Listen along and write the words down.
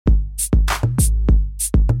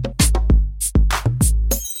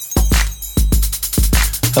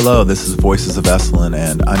Hello, this is Voices of Esalen,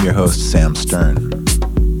 and I'm your host, Sam Stern.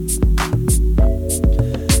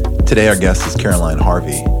 Today our guest is Caroline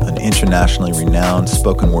Harvey, an internationally renowned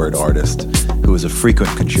spoken word artist who is a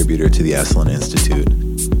frequent contributor to the Esalen Institute.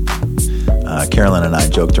 Caroline and I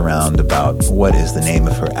joked around about what is the name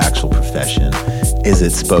of her actual profession. Is it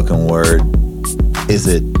spoken word? Is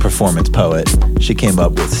it performance poet? She came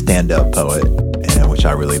up with stand-up poet, which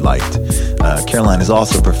I really liked. Caroline is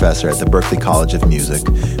also a professor at the Berklee College of Music,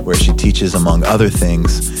 where she teaches, among other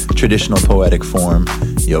things, traditional poetic form,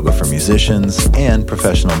 yoga for musicians, and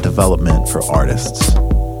professional development for artists.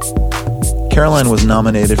 Caroline was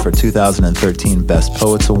nominated for 2013 Best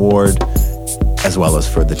Poets Award, as well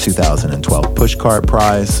as for the 2012 Pushcart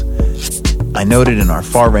Prize. I noted in our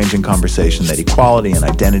far-ranging conversation that equality and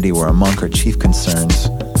identity were among her chief concerns,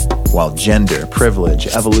 while gender, privilege,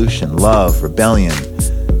 evolution, love, rebellion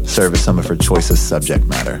serve as some of her choicest subject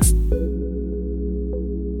matter.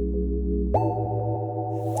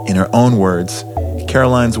 In her own words,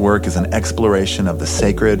 Caroline's work is an exploration of the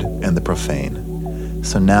sacred and the profane.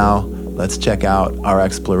 So now, let's check out our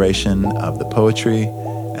exploration of the poetry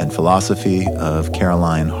and philosophy of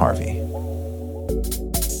Caroline Harvey.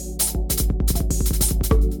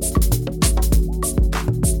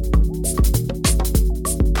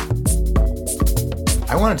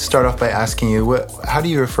 I wanted to start off by asking you, how do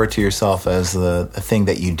you refer to yourself as the thing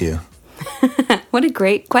that you do? What a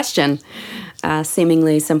great question.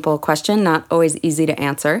 Seemingly simple question, not always easy to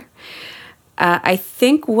answer. I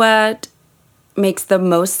think what makes the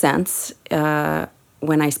most sense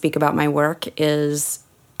when I speak about my work is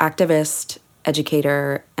activist,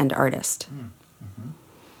 educator, and artist. Mm-hmm.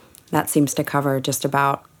 That seems to cover just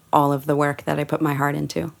about all of the work that I put my heart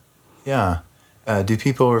into. Yeah. Do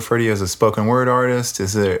people refer to you as a spoken word artist?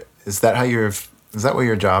 Is that what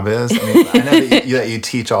your job is? I mean, I know that you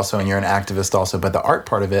teach also, and you're an activist also, but the art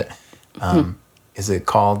part of it, is it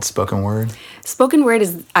called spoken word? Spoken word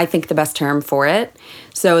is, I think, the best term for it.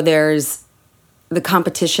 So there's the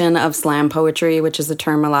competition of slam poetry, which is a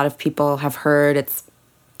term a lot of people have heard. It's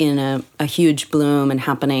in a huge bloom and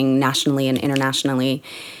happening nationally and internationally.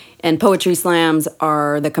 And poetry slams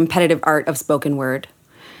are the competitive art of spoken word.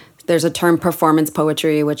 There's a term performance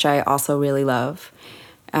poetry, which I also really love,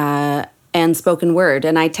 and spoken word.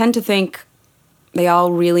 And I tend to think they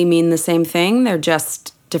all really mean the same thing. They're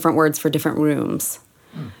just different words for different rooms.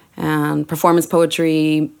 And performance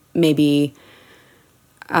poetry maybe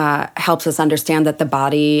helps us understand that the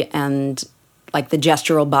body and like the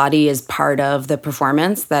gestural body is part of the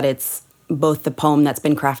performance, that it's both the poem that's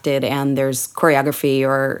been crafted and there's choreography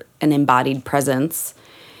or an embodied presence.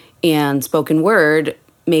 And spoken word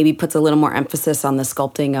maybe puts a little more emphasis on the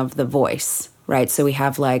sculpting of the voice, right? So we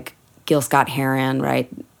have like Gil Scott-Heron, right?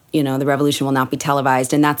 You know, The Revolution Will Not Be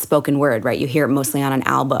Televised, and that's spoken word, right? You hear it mostly on an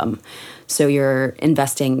album. So you're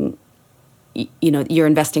investing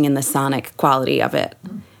in the sonic quality of it.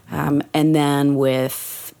 And then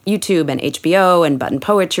with YouTube and HBO and button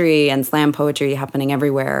poetry and slam poetry happening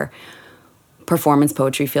everywhere, performance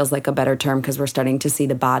poetry feels like a better term because we're starting to see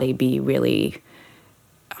the body be really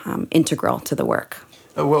integral to the work.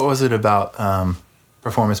 What was it about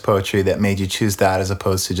performance poetry that made you choose that as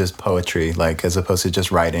opposed to just poetry, like as opposed to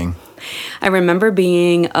just writing? I remember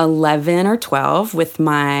being 11 or 12 with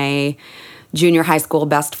my junior high school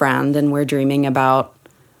best friend, and we're dreaming about,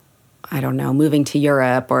 I don't know, moving to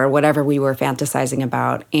Europe or whatever we were fantasizing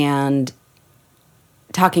about, and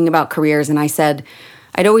talking about careers. And I said,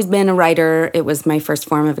 I'd always been a writer. It was my first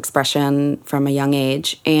form of expression from a young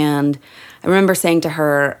age. And I remember saying to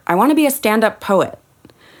her, I want to be a stand-up poet.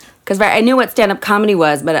 Because I knew what stand-up comedy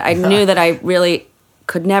was, but I knew that I really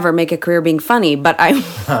could never make a career being funny. But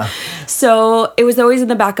so it was always in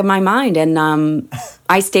the back of my mind. And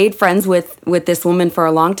I stayed friends with this woman for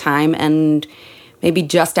a long time. And maybe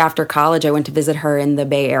just after college, I went to visit her in the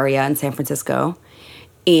Bay Area in San Francisco.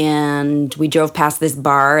 And we drove past this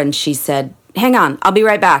bar, and she said, hang on, I'll be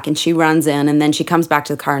right back. And she runs in, and then she comes back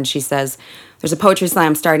to the car, and she says, there's a poetry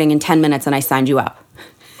slam starting in 10 minutes, and I signed you up.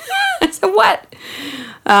 I said, what?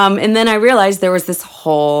 And then I realized there was this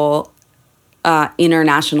whole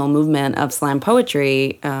international movement of slam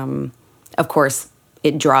poetry. Of course,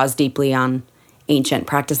 it draws deeply on ancient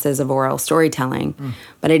practices of oral storytelling,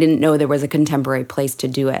 but I didn't know there was a contemporary place to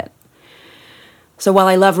do it. So while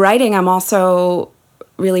I love writing, I'm also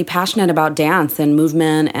really passionate about dance and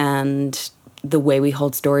movement and the way we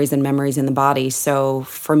hold stories and memories in the body. So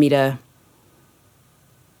for me to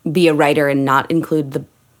be a writer and not include the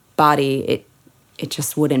body, it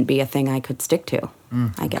just wouldn't be a thing I could stick to,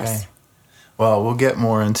 I guess. Okay. Well, we'll get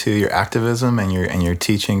more into your activism and your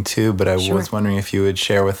teaching too, but I was wondering if you would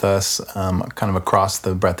share with us, kind of across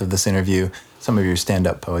the breadth of this interview, some of your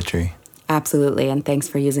stand-up poetry. Absolutely, and thanks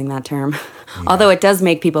for using that term. Yeah. Although it does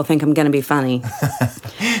make people think I'm going to be funny.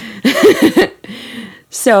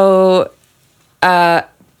 So,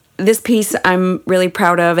 this piece I'm really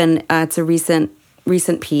proud of, and it's a recent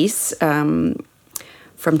piece from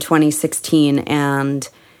 2016, and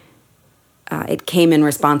it came in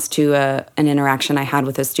response to an interaction I had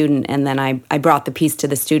with a student, and then I brought the piece to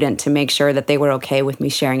the student to make sure that they were okay with me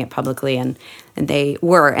sharing it publicly, and they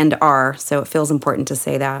were and are, so it feels important to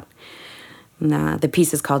say that. And, the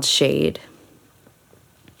piece is called Shade.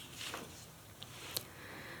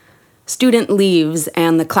 Student leaves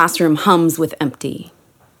and the classroom hums with empty.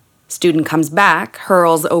 Student comes back,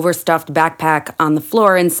 hurls overstuffed backpack on the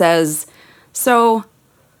floor and says, "So,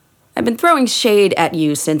 I've been throwing shade at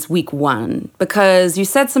you since week 1 because you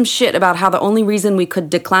said some shit about how the only reason we could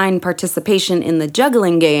decline participation in the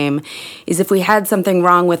juggling game is if we had something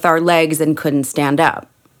wrong with our legs and couldn't stand up.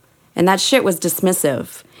 And that shit was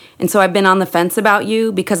dismissive. And so I've been on the fence about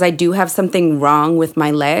you because I do have something wrong with my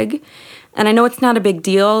leg. And I know it's not a big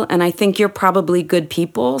deal, and I think you're probably good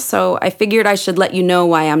people, so I figured I should let you know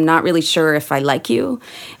why I'm not really sure if I like you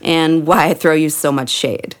and why I throw you so much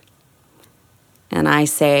shade." And I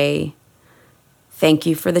say, "Thank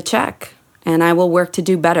you for the check, and I will work to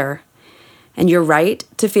do better. And you're right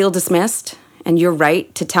to feel dismissed, and you're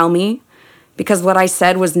right to tell me, because what I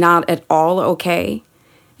said was not at all okay.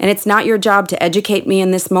 And it's not your job to educate me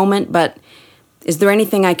in this moment, but is there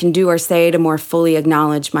anything I can do or say to more fully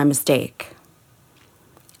acknowledge my mistake?"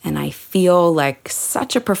 And I feel like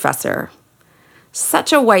such a professor,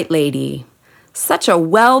 such a white lady, such a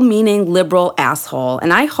well-meaning liberal asshole,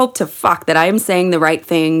 and I hope to fuck that I am saying the right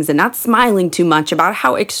things and not smiling too much about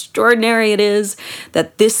how extraordinary it is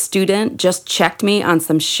that this student just checked me on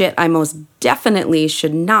some shit I most definitely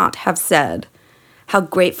should not have said. How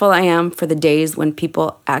grateful I am for the days when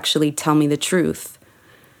people actually tell me the truth.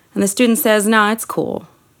 And the student says, "No, it's cool.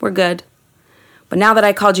 We're good. But now that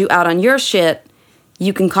I called you out on your shit,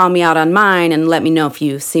 you can call me out on mine and let me know if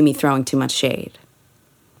you see me throwing too much shade."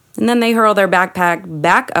 And then they hurl their backpack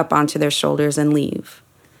back up onto their shoulders and leave.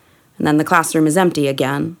 And then the classroom is empty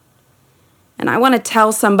again. And I want to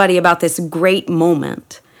tell somebody about this great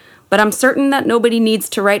moment, but I'm certain that nobody needs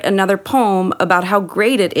to write another poem about how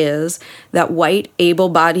great it is that white,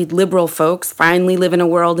 able-bodied liberal folks finally live in a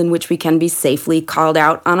world in which we can be safely called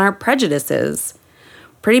out on our prejudices.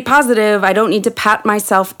 Pretty positive I don't need to pat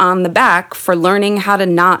myself on the back for learning how to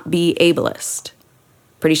not be ableist.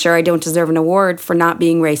 Pretty sure I don't deserve an award for not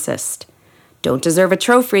being racist. Don't deserve a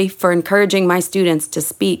trophy for encouraging my students to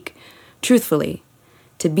speak truthfully,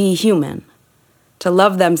 to be human, to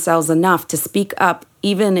love themselves enough to speak up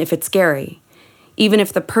even if it's scary, even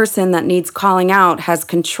if the person that needs calling out has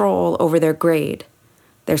control over their grade,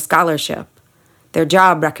 their scholarship, their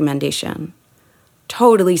job recommendation.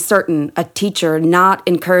 Totally certain a teacher not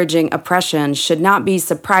encouraging oppression should not be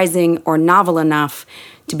surprising or novel enough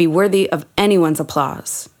to be worthy of anyone's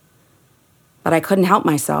applause. But I couldn't help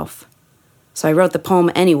myself, so I wrote the poem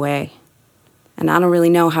anyway, and I don't really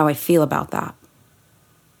know how I feel about that.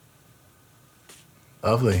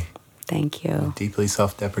 Lovely. Thank you. Deeply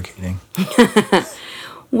self-deprecating.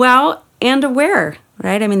 Well, and aware,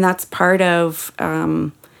 right? I mean, that's part of...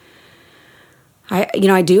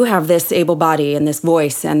 I do have this able body and this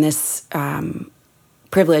voice and this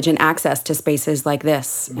privilege and access to spaces like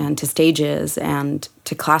this and to stages and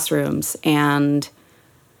to classrooms. And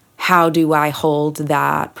how do I hold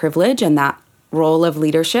that privilege and that role of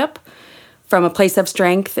leadership from a place of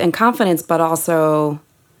strength and confidence, but also,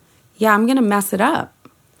 I'm going to mess it up,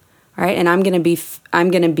 right? And I'm going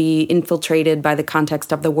to be infiltrated by the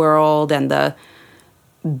context of the world and the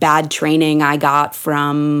bad training I got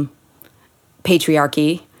from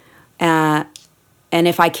patriarchy, and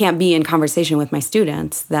if I can't be in conversation with my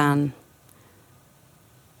students, then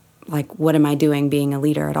what am I doing being a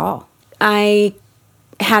leader at all? I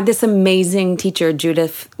had this amazing teacher,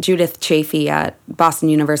 Judith Chafee at Boston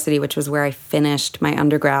University, which was where I finished my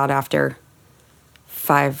undergrad after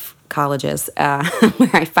 5 colleges,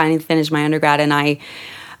 where I finally finished my undergrad,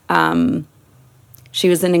 and she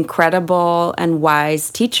was an incredible and wise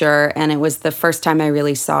teacher, and it was the first time I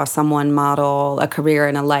really saw someone model a career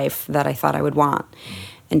and a life that I thought I would want.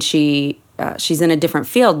 And she's in a different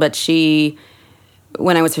field, but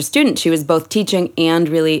when I was her student, she was both teaching and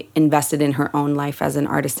really invested in her own life as an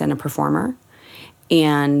artist and a performer.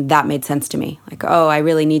 And that made sense to me. I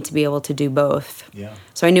really need to be able to do both. Yeah.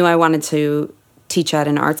 So I knew I wanted to teach at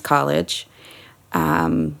an arts college.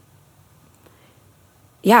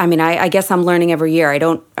 yeah, I mean, I guess I'm learning every year.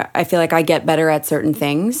 I feel like I get better at certain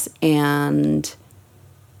things, and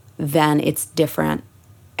then it's different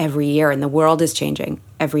every year, and the world is changing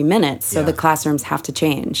every minute. So the classrooms have to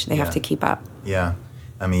change. They have to keep up. Yeah.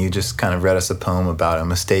 I mean, you just kind of read us a poem about a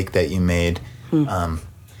mistake that you made.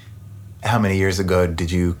 How many years ago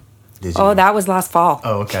did you? Oh, that was last fall.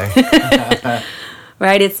 Oh, okay.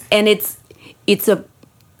 Right. It's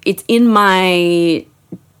in my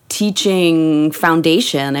teaching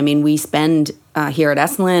foundation. I mean, we spend here at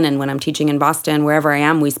Esalen, and when I'm teaching in Boston, wherever I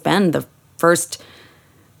am, we spend the first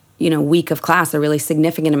week of class a really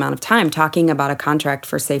significant amount of time talking about a contract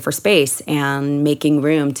for safer space and making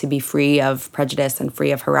room to be free of prejudice and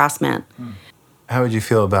free of harassment. How would you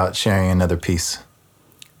feel about sharing another piece?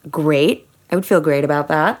 Great. I would feel great about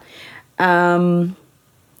that.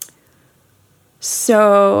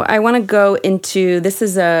 So I want to go into, this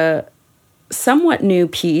is a somewhat new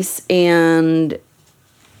piece, and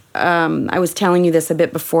I was telling you this a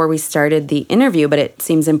bit before we started the interview, but it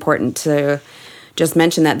seems important to just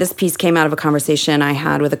mention that this piece came out of a conversation I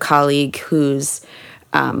had with a colleague who's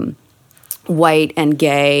white and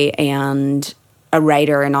gay and a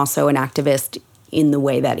writer and also an activist in the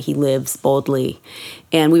way that he lives boldly.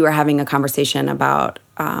 And we were having a conversation about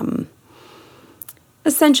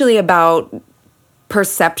essentially about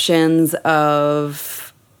perceptions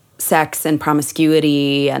of sex and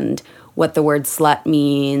promiscuity and what the word slut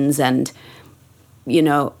means and,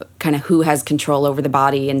 kind of who has control over the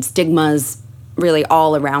body and stigmas really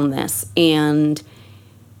all around this. And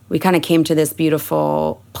we kind of came to this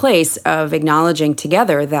beautiful place of acknowledging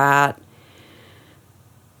together that,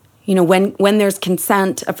 when there's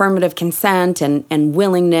consent, affirmative consent and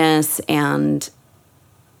willingness and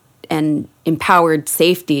empowered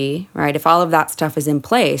safety, right? If all of that stuff is in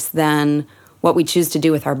place, then what we choose to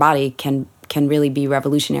do with our body can really be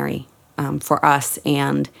revolutionary for us.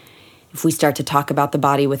 And if we start to talk about the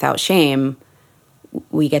body without shame,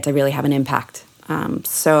 we get to really have an impact.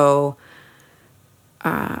 So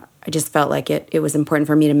I just felt like it was important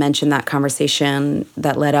for me to mention that conversation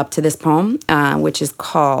that led up to this poem, which is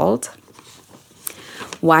called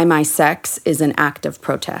Why My Sex is an Act of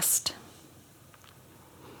Protest.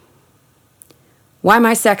 Why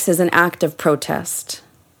my sex is an act of protest.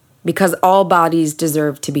 Because all bodies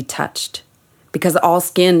deserve to be touched. Because all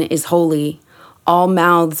skin is holy, all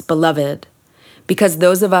mouths beloved. Because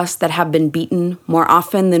those of us that have been beaten more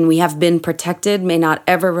often than we have been protected may not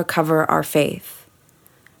ever recover our faith.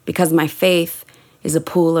 Because my faith is a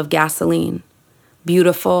pool of gasoline,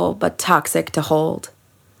 beautiful but toxic to hold.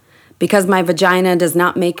 Because my vagina does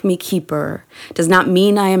not make me keeper, does not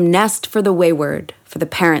mean I am nest for the wayward, for the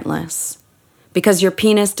parentless. Because your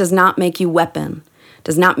penis does not make you weapon,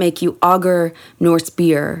 does not make you auger nor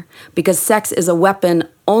spear, because sex is a weapon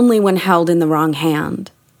only when held in the wrong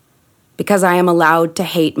hand. Because I am allowed to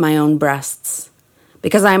hate my own breasts.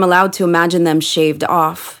 Because I am allowed to imagine them shaved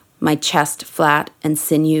off, my chest flat and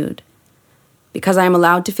sinewed. Because I am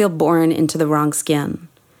allowed to feel born into the wrong skin.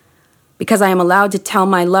 Because I am allowed to tell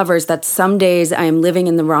my lovers that some days I am living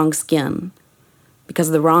in the wrong skin.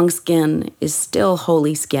 Because the wrong skin is still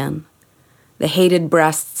holy skin. The hated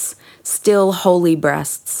breasts, still holy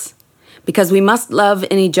breasts. Because we must love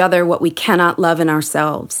in each other what we cannot love in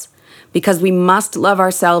ourselves. Because we must love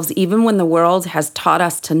ourselves even when the world has taught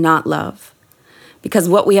us to not love. Because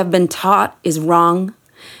what we have been taught is wrong.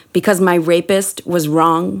 Because my rapist was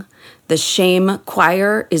wrong. The shame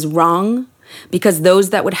choir is wrong. Because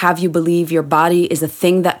those that would have you believe your body is a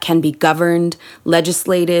thing that can be governed,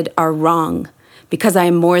 legislated, are wrong. Because I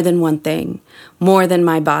am more than one thing, more than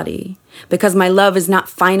my body. Because my love is not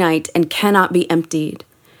finite and cannot be emptied.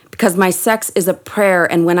 Because my sex is a prayer,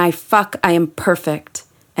 and when I fuck, I am perfect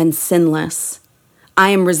and sinless. I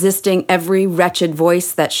am resisting every wretched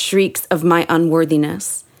voice that shrieks of my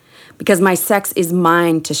unworthiness. Because my sex is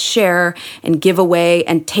mine to share and give away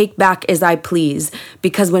and take back as I please.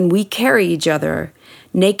 Because when we carry each other,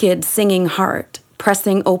 naked singing heart,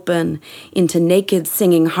 pressing open into naked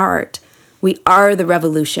singing heart, we are the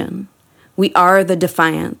revolution. We are the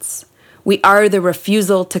defiance. We are the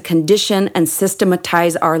refusal to condition and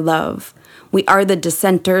systematize our love. We are the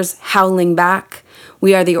dissenters howling back.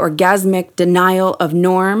 We are the orgasmic denial of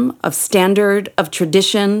norm, of standard, of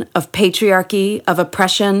tradition, of patriarchy, of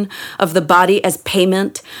oppression, of the body as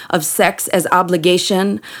payment, of sex as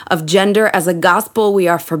obligation, of gender as a gospel we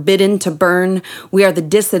are forbidden to burn. We are the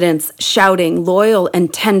dissidents shouting, loyal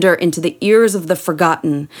and tender, into the ears of the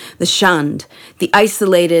forgotten, the shunned, the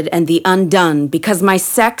isolated, and the undone, because my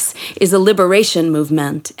sex is a liberation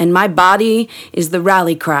movement, and my body is the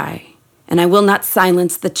rally cry. And I will not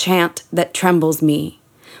silence the chant that trembles me.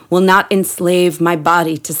 will not enslave my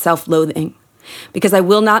body to self-loathing, because I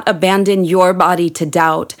will not abandon your body to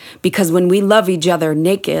doubt, because when we love each other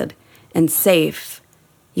naked and safe,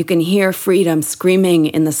 you can hear freedom screaming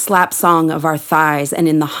in the slap song of our thighs and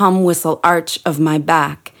in the hum whistle arch of my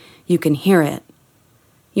back. You can hear it.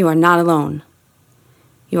 You are not alone.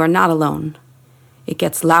 You are not alone. It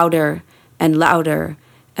gets louder and louder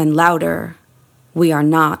and louder. We are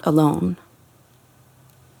not alone.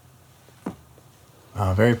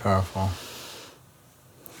 Wow, very powerful.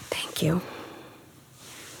 Thank you.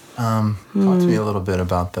 Talk to me a little bit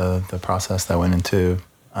about the process that went into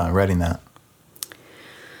writing that.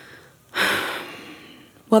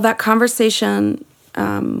 Well, that conversation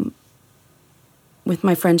with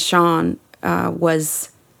my friend Sean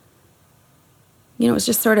was, it was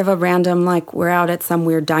just sort of a random, like, we're out at some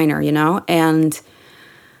weird diner, and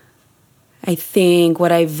I think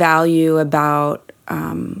what I value about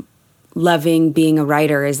loving being a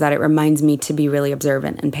writer is that it reminds me to be really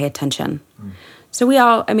observant and pay attention. So we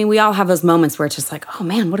all have those moments where it's just like, oh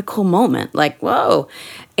man, what a cool moment. Like, whoa.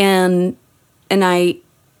 And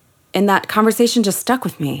that conversation just stuck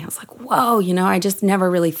with me. I was like, whoa, I just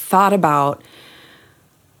never really thought about,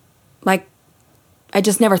 I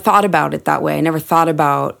just never thought about it that way. I never thought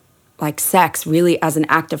about sex really as an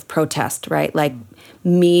act of protest, right? Like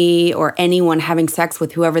me or anyone having sex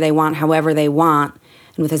with whoever they want, however they want,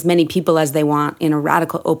 and with as many people as they want in a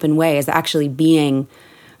radical open way as actually being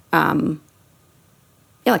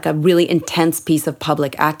like a really intense piece of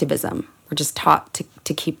public activism. We're just taught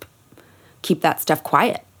to keep that stuff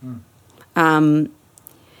quiet.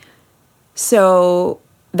 So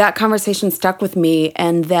that conversation stuck with me,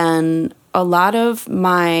 and then a lot of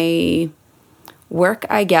my work,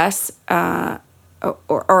 I guess,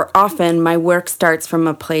 or often my work starts from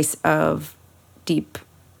a place of deep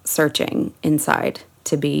searching inside,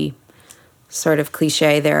 to be sort of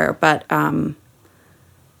cliche there. But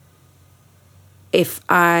if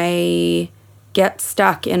I get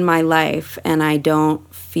stuck in my life and I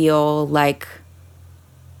don't feel like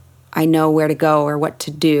I know where to go or what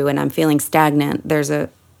to do, and I'm feeling stagnant, there's a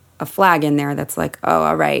flag in there that's like, oh,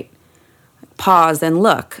 all right, pause and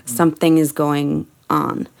look, something is going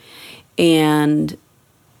on. And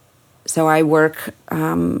so I work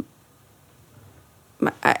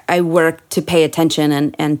to pay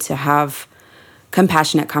attention and to have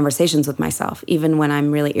compassionate conversations with myself, even when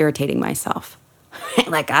I'm really irritating myself.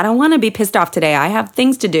 Like, I don't want to be pissed off today. I have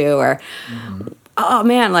things to do. Or, oh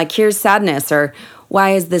man, like, here's sadness. Or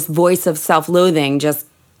why is this voice of self-loathing just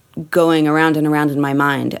going around and around in my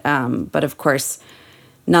mind? But of course,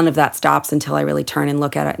 none of that stops until I really turn and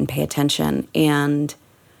look at it and pay attention. And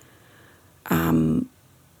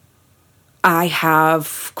I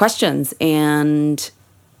have questions and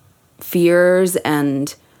fears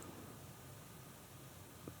and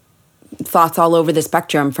thoughts all over the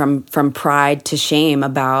spectrum, from pride to shame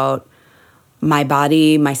about my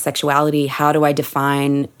body, my sexuality. How do I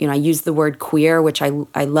define, I use the word queer, which I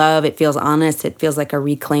love. It feels honest. It feels like a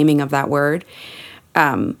reclaiming of that word.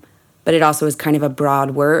 But it also is kind of a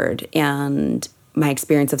broad word. And my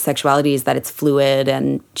experience of sexuality is that it's fluid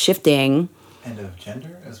and shifting. And of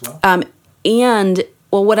gender as well? And,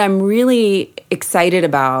 well, what I'm really excited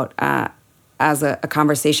about as a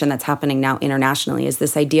conversation that's happening now internationally is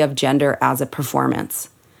this idea of gender as a performance.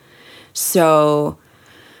 So,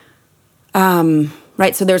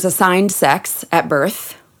 right, so there's assigned sex at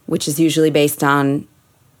birth, which is usually based on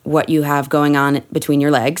what you have going on between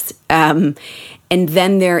your legs. And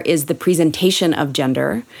then there is the presentation of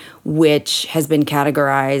gender, which has been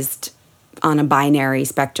categorized on a binary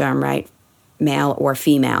spectrum, right? Male or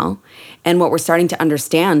female. And what we're starting to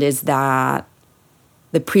understand is that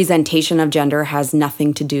the presentation of gender has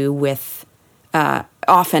nothing to do with,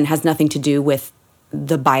 often has nothing to do with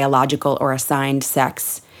the biological or assigned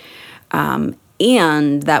sex.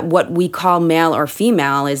 And that what we call male or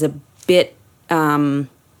female is a bit,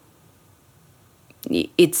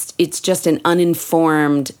 it's just an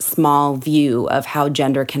uninformed small view of how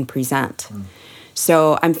gender can present.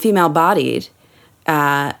 So I'm female-bodied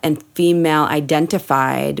and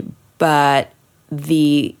female-identified, but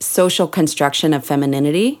the social construction of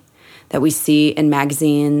femininity that we see in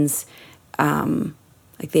magazines,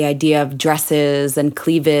 like the idea of dresses and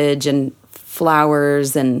cleavage and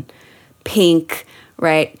flowers and pink,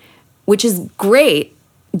 right? Which is great,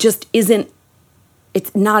 just isn't,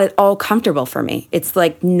 it's not at all comfortable for me. It's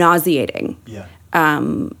like nauseating. Yeah.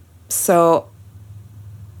 So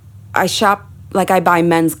I shop, like I buy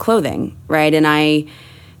men's clothing, right? And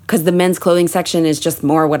because the men's clothing section is just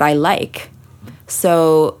more what I like.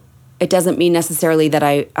 So it doesn't mean necessarily that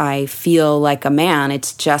I feel like a man.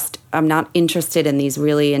 It's just I'm not interested in these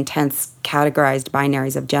really intense categorized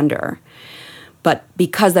binaries of gender. But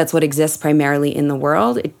because that's what exists primarily in the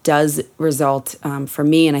world, it does result for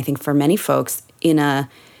me, and I think for many folks, in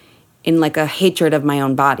like a hatred of my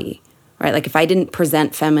own body, right? Like if I didn't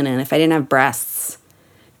present feminine, if I didn't have breasts,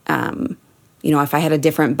 if I had a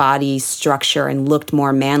different body structure and looked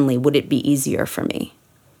more manly, would it be easier for me?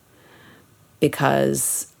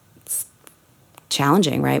 Because it's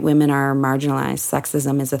challenging, right? Women are marginalized.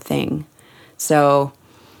 Sexism is a thing. So,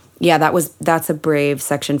 yeah, that's a brave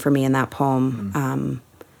section for me in that poem,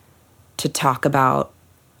 to talk about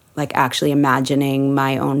like actually imagining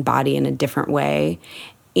my own body in a different way,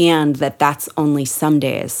 and that's only some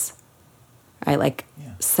days. Right? Like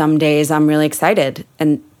some days I'm really excited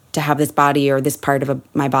and to have this body or this part of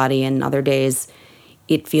my body, and other days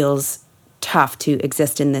it feels tough to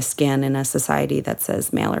exist in this skin in a society that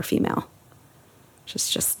says male or female, which is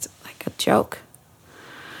just like a joke.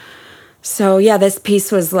 So yeah, this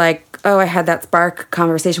piece was like, I had that spark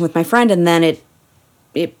conversation with my friend, and then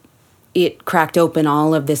it cracked open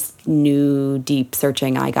all of this new deep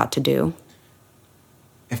searching I got to do.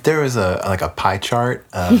 If there was a pie chart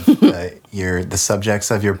of the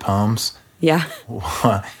subjects of your poems, yeah,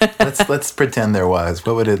 let's pretend there was.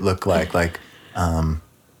 What would it look like? Like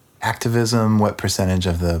activism. What percentage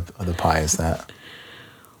of the pie is that?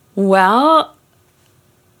 Well,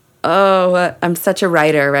 I'm such a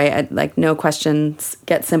writer, right? Like no questions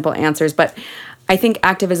get simple answers, but I think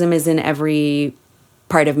activism is in every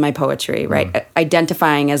part of my poetry, right?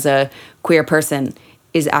 Identifying as a queer person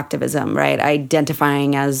is activism, right?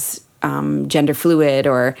 Identifying as gender fluid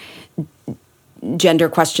or gender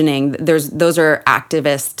questioning, those are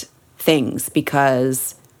activist things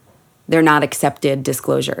because they're not accepted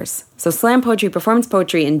disclosures. So slam poetry, performance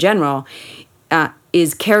poetry in general,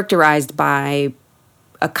 is characterized by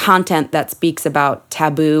a content that speaks about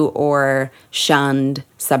taboo or shunned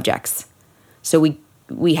subjects. So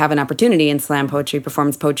we have an opportunity in slam poetry,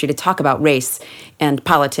 performance poetry, to talk about race and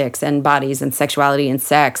politics and bodies and sexuality and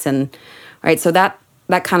sex, and right. So that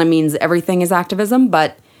kind of means everything is activism.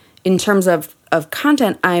 But in terms of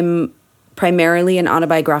content, I'm primarily an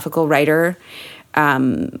autobiographical writer.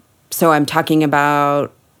 So I'm talking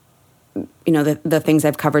about the things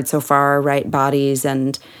I've covered so far, right? Bodies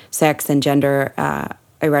and sex and gender.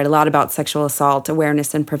 I write a lot about sexual assault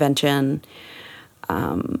awareness and prevention.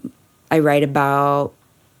 I write about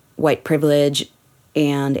white privilege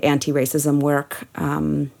and anti-racism work.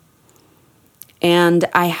 And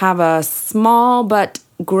I have a small but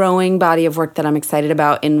growing body of work that I'm excited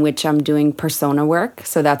about, in which I'm doing persona work.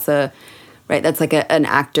 So that's like an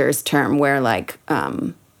actor's term where like,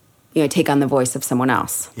 take on the voice of someone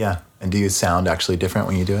else. Yeah. And do you sound actually different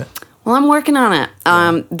when you do it? Well, I'm working on it.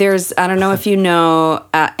 I don't know if you know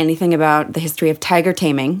anything about the history of tiger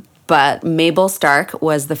taming, but Mabel Stark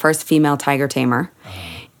was the first female tiger tamer.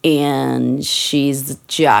 And she's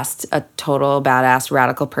just a total badass,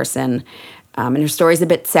 radical person. And her story's a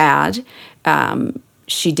bit sad.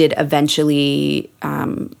 She did eventually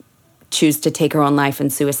choose to take her own life in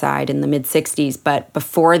suicide in the mid-'60s. But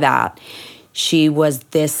before that, she was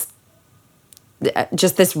this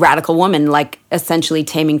radical woman, like essentially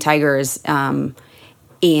taming tigers, and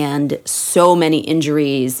so many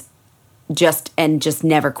injuries, just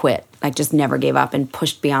never quit, like just never gave up and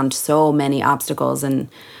pushed beyond so many obstacles and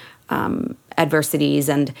adversities.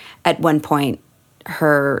 And at one point,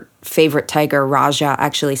 her favorite tiger, Raja,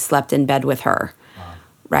 actually slept in bed with her,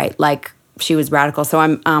 right? Like she was radical. So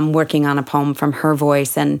I'm working on a poem from her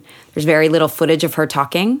voice, and there's very little footage of her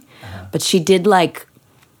talking, but she did like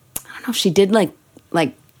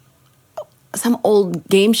some old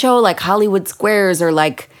game show like Hollywood Squares or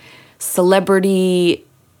like Celebrity.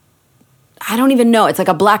 I don't even know. It's like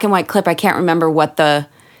a black and white clip. I can't remember what the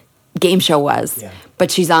game show was, but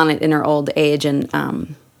she's on it in her old age. And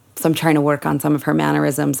so I'm trying to work on some of her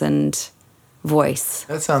mannerisms and voice.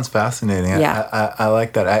 That sounds fascinating. Yeah. I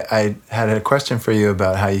like that. I had a question for you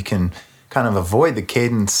about how you can kind of avoid the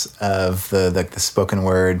cadence of the spoken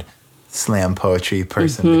word slam poetry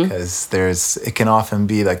person, because it can often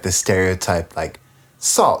be like the stereotype, like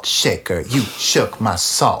salt shaker, you shook my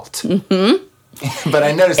salt. But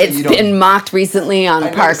I noticed it's been mocked recently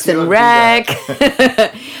on Parks and Rec.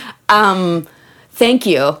 Thank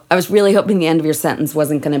you. I was really hoping the end of your sentence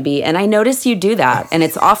wasn't going to be, and I noticed you do that, and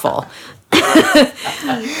it's awful.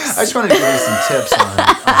 I just wanted to give you some tips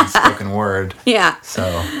on spoken word. Yeah. So.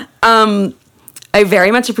 I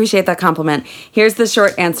very much appreciate that compliment. Here's the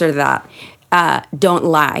short answer to that. Don't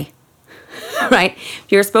lie, right? If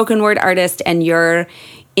you're a spoken word artist and you're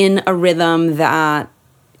in a rhythm that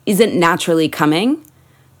isn't naturally coming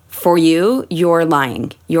for you, you're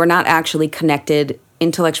lying. You're not actually connected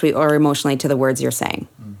intellectually or emotionally to the words you're saying.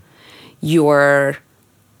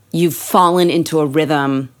 You've fallen into a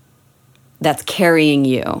rhythm that's carrying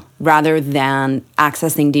you rather than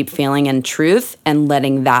accessing deep feeling and truth and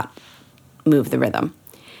letting that move the rhythm.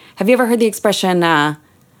 Have you ever heard the expression, I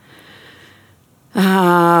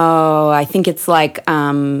think it's like,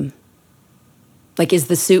 is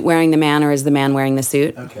the suit wearing the man or is the man wearing the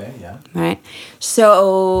suit? Okay, yeah. Right?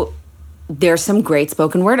 So there's some great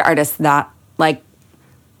spoken word artists that like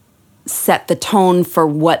set the tone for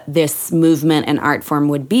what this movement and art form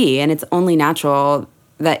would be. And it's only natural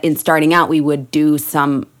that in starting out, we would do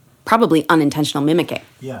some probably unintentional mimicking.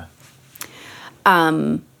 Yeah.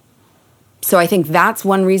 So I think that's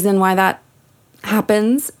one reason why that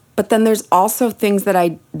happens. But then there's also things that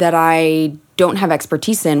I don't have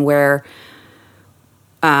expertise in where,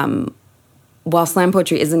 while slam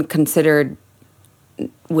poetry isn't considered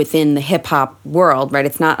within the hip hop world, right?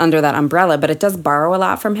 It's not under that umbrella, but it does borrow a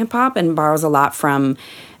lot from hip hop and borrows a lot from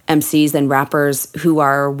MCs and rappers who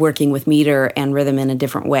are working with meter and rhythm in a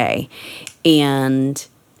different way. And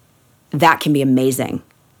that can be amazing.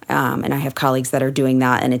 And I have colleagues that are doing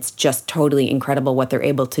that, and it's just totally incredible what they're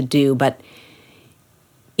able to do. But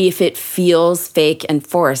if it feels fake and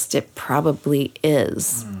forced, it probably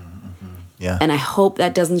is. Mm-hmm. Yeah. And I hope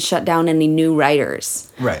that doesn't shut down any new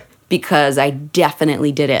writers. Right. Because I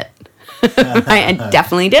definitely did it. I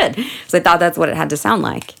definitely did. So I thought that's what it had to sound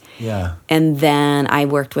like. Yeah. And then I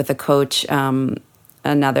worked with a coach,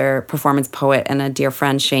 another performance poet, and a dear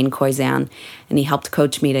friend, Shane Koizan, and he helped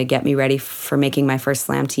coach me to get me ready for making my first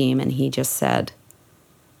slam team. And he just said,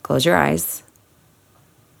 close your eyes,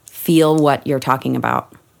 feel what you're talking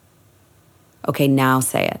about. Okay, now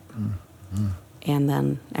say it. Mm-hmm. And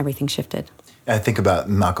then everything shifted. I think about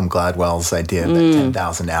Malcolm Gladwell's idea of the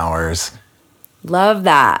 10,000 hours. Love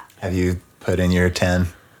that. Have you put in your 10?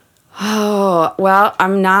 Oh, well,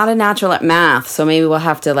 I'm not a natural at math, so maybe we'll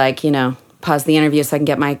have to, pause the interview so I can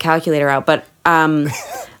get my calculator out. But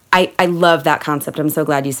I love that concept. I'm so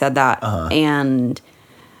glad you said that. Uh-huh. And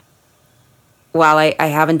while I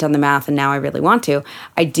haven't done the math and now I really want to,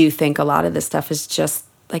 I do think a lot of this stuff is just,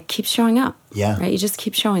 keep showing up. Yeah. Right? You just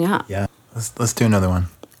keep showing up. Yeah. Let's do another one.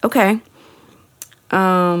 Okay.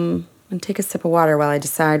 I'm going to take a sip of water while I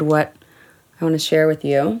decide what I want to share with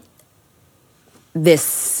you.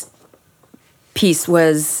 This piece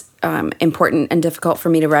was important and difficult for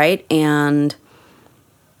me to write, and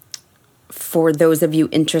for those of you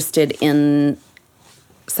interested in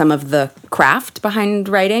some of the craft behind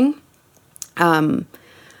writing, I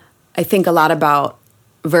think a lot about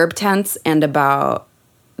verb tense and about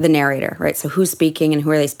the narrator, right? So who's speaking and who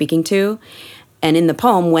are they speaking to? And in the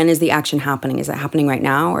poem, when is the action happening? Is it happening right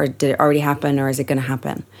now, or did it already happen, or is it going to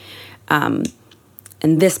happen? And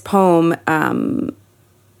this poem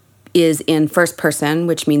is in first person,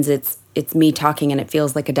 which means it's me talking, and it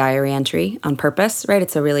feels like a diary entry on purpose, right?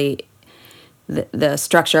 It's a really, the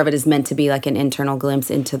structure of it is meant to be like an internal glimpse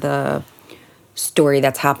into the story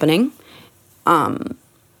that's happening.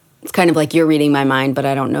 It's kind of like you're reading my mind, but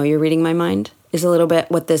I don't know you're reading my mind, is a little bit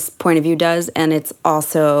what this point of view does. And it's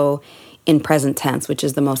also in present tense, which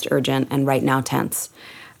is the most urgent, and right now tense.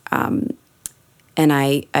 And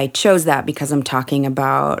I chose that because I'm talking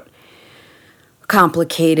about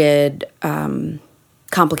complicated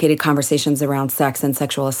conversations around sex and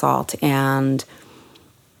sexual assault. And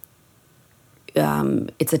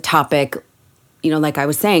it's a topic, like I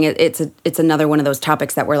was saying, it's another one of those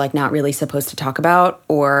topics that we're not really supposed to talk about,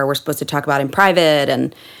 or we're supposed to talk about in private,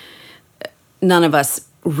 and none of us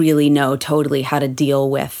really know totally how to deal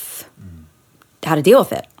with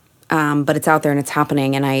it. But it's out there and it's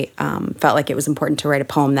happening, and I felt like it was important to write a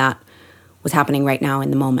poem that was happening right now in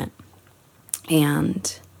the moment.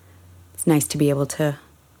 And it's nice to be able to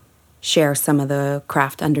share some of the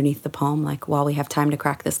craft underneath the poem, while we have time to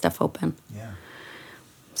crack this stuff open. Yeah.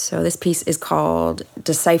 So this piece is called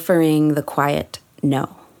Deciphering the Quiet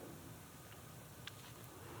No.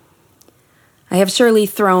 I have surely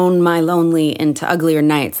thrown my lonely into uglier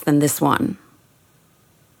nights than this one.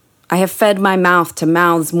 I have fed my mouth to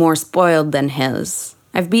mouths more spoiled than his.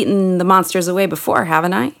 I've beaten the monsters away before,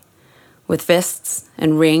 haven't I? With fists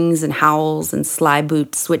and rings and howls and sly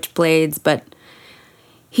boot switchblades, but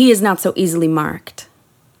he is not so easily marked.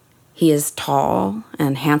 He is tall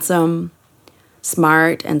and handsome,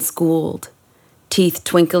 smart and schooled, teeth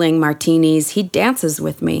twinkling martinis. He dances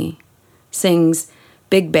with me, sings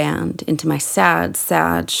big band into my sad,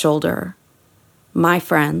 sad shoulder. My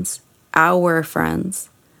friends, our friends,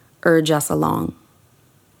 urge us along.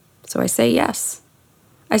 So I say yes.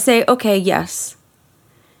 I say, okay, yes.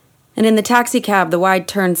 And in the taxi cab, the wide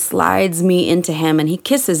turn slides me into him and he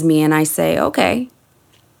kisses me and I say, okay.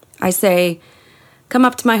 I say, come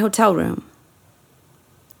up to my hotel room.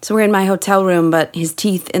 So we're in my hotel room, but his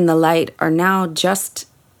teeth in the light are now just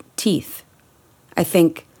teeth. I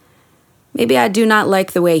think, maybe I do not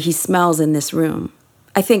like the way he smells in this room.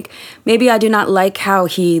 I think, maybe I do not like how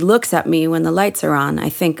he looks at me when the lights are on. I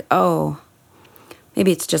think, oh,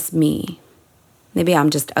 maybe it's just me. Maybe I'm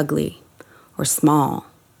just ugly or small.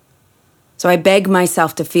 So I beg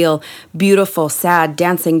myself to feel beautiful, sad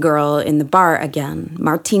dancing girl in the bar again.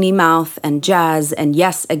 Martini mouth and jazz and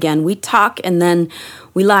yes again. We talk and then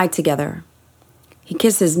we lie together. He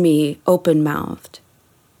kisses me open-mouthed.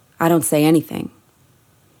 I don't say anything.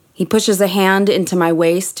 He pushes a hand into my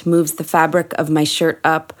waist, moves the fabric of my shirt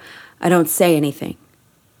up. I don't say anything.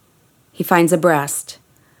 He finds a breast.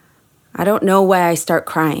 I don't know why I start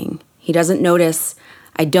crying. He doesn't notice.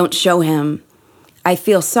 I don't show him. I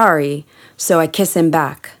feel sorry, so I kiss him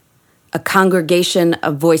back. A congregation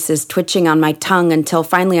of voices twitching on my tongue until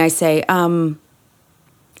finally I say, I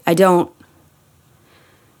don't.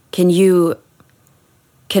 Can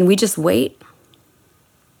we just wait?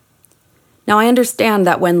 Now I understand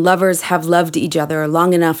that when lovers have loved each other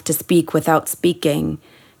long enough to speak without speaking,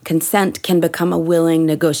 consent can become a willing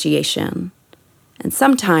negotiation. And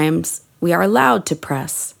sometimes we are allowed to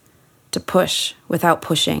press, to push without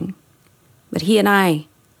pushing. But he and I,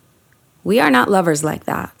 we are not lovers like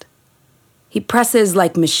that. He presses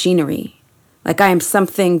like machinery, like I am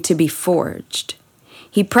something to be forged.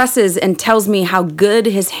 He presses and tells me how good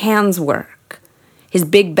his hands work. His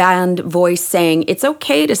big band voice saying, it's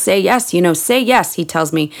okay to say yes, say yes, he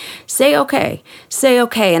tells me. Say okay.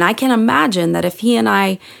 And I can imagine that if he and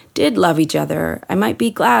I did love each other, I might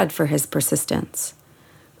be glad for his persistence,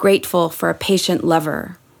 grateful for a patient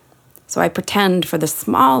lover. So I pretend for the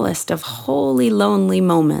smallest of wholly lonely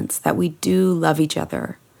moments that we do love each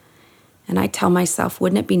other. And I tell myself,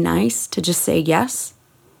 wouldn't it be nice to just say yes?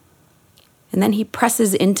 And then he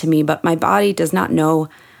presses into me, but my body does not know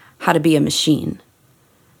how to be a machine.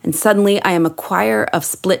 And suddenly I am a choir of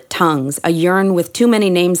split tongues, a urn with too many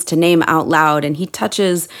names to name out loud, and he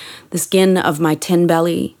touches the skin of my tin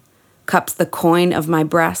belly, cups the coin of my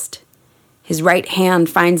breast. His right hand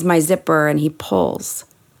finds my zipper and he pulls.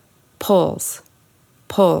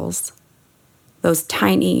 Those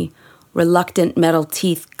tiny, reluctant metal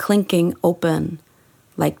teeth clinking open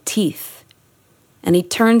like teeth. And he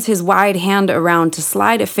turns his wide hand around to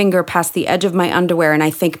slide a finger past the edge of my underwear, and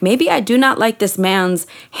I think, maybe I do not like this man's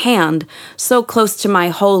hand so close to my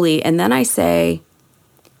holy, and then I say,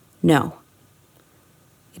 no.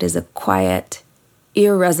 It is a quiet,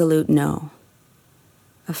 irresolute no.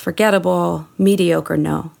 A forgettable, mediocre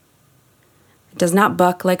no. It does not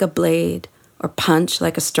buck like a blade or punch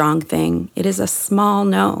like a strong thing. It is a small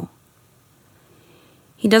no.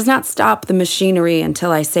 He does not stop the machinery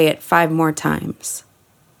until I say it 5 more times.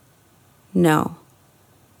 No.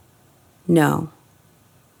 No.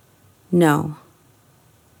 No.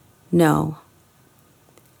 No.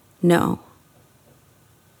 No.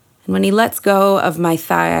 And when he lets go of my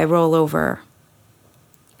thigh, I roll over.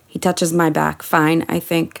 He touches my back. Fine, I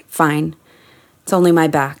think. Fine. It's only my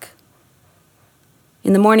back.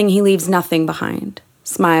 In the morning, he leaves nothing behind,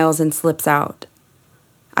 smiles and slips out.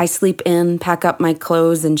 I sleep in, pack up my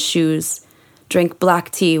clothes and shoes, drink black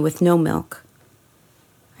tea with no milk.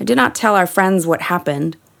 I do not tell our friends what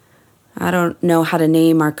happened. I don't know how to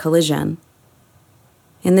name our collision.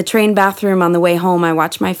 In the train bathroom on the way home, I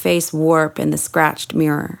watch my face warp in the scratched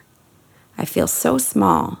mirror. I feel so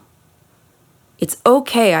small. It's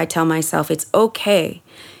okay, I tell myself, it's okay.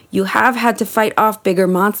 You have had to fight off bigger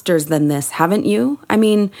monsters than this, haven't you? I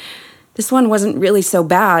mean, this one wasn't really so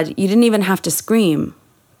bad. You didn't even have to scream.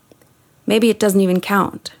 Maybe it doesn't even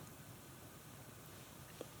count.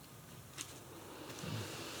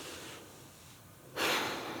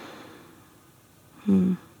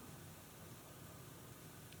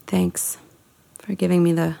 Thanks for giving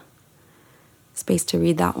me the space to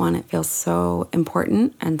read that one. It feels so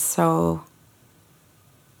important and so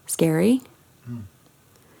scary. And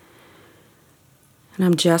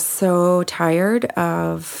I'm just so tired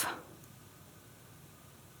of,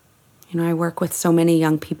 I work with so many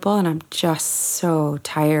young people, and I'm just so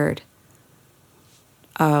tired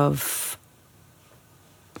of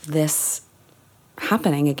this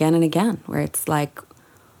happening again and again, where it's like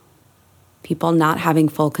people not having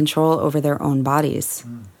full control over their own bodies.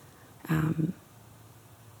 And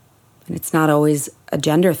it's not always a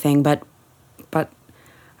gender thing, but I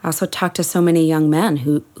also talk to so many young men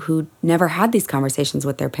who never had these conversations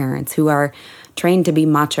with their parents, who are trained to be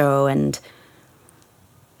macho and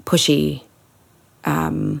pushy,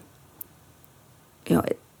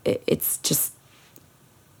 it's just,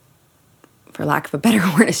 for lack of a better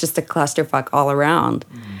word, it's just a clusterfuck all around.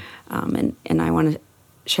 And I want to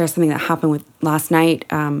share something that happened last night.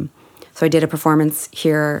 So I did a performance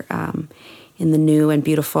here in the new and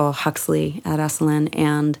beautiful Huxley at Esalen,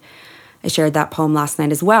 and I shared that poem last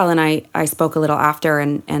night as well. And I spoke a little after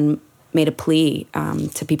and made a plea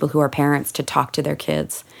to people who are parents to talk to their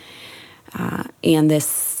kids. And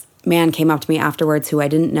this man came up to me afterwards who I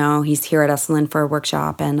didn't know. He's here at Esalen for a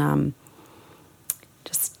workshop, and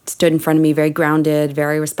just stood in front of me, very grounded,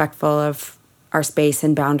 very respectful of our space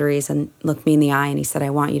and boundaries, and looked me in the eye, and he said,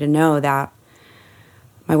 "I want you to know that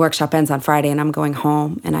my workshop ends on Friday and I'm going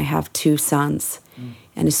home, and I have 2 sons.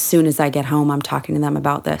 And as soon as I get home, I'm talking to them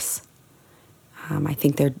about this. I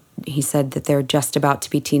think he said that they're just about to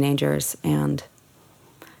be teenagers." And,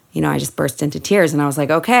 I just burst into tears, and I was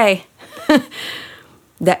like, okay,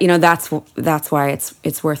 that's why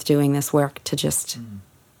it's worth doing this work, to just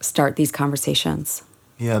start these conversations.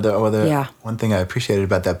 Yeah, one thing I appreciated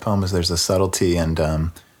about that poem is there's a subtlety and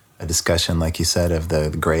a discussion, like you said, of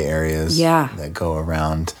the gray areas that go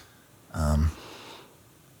around.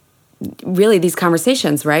 Really, these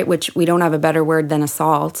conversations, right, which we don't have a better word than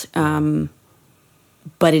assault,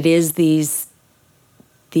 but it is these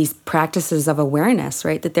practices of awareness,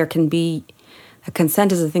 right, that there can be, a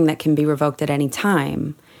consent is a thing that can be revoked at any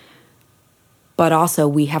time, but also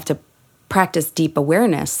we have to practice deep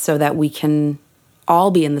awareness so that we can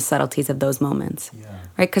all be in the subtleties of those moments,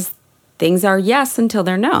 right? Because things are yes until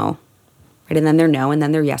they're no, right? And then they're no, and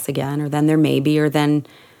then they're yes again, or then they're maybe, or then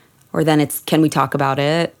it's, can we talk about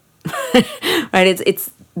it? Right?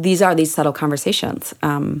 These are these subtle conversations,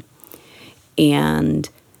 and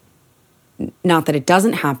not that it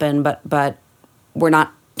doesn't happen, but we're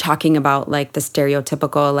not talking about like the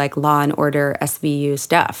stereotypical like Law and Order SVU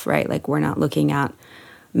stuff, right? Like we're not looking at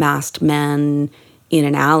masked men in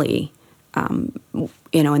an alley.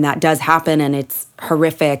 And that does happen, and it's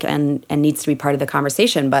horrific and needs to be part of the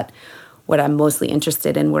conversation. But what I'm mostly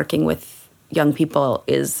interested in working with young people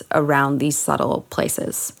is around these subtle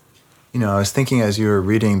places. I was thinking as you were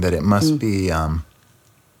reading that it must be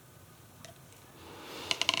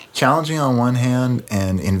challenging on one hand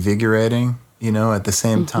and invigorating, at the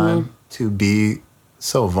same time, to be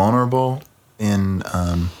so vulnerable in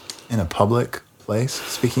a public place,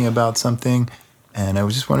 speaking about something. And I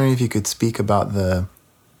was just wondering if you could speak about the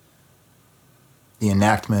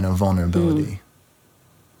enactment of vulnerability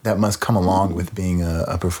that must come along with being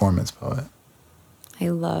a performance poet. I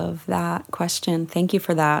love that question. Thank you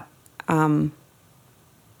for that.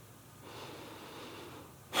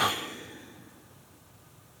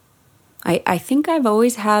 I think I've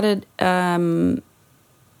always had it. I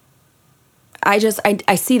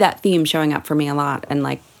see that theme showing up for me a lot, and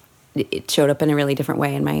like it showed up in a really different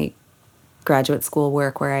way in my graduate school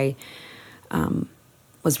work, where I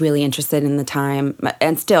was really interested in the time,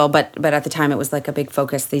 and still, but at the time it was like a big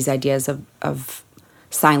focus, these ideas of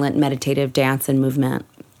silent meditative dance and movement,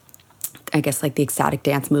 I guess like the ecstatic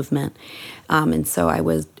dance movement. And so I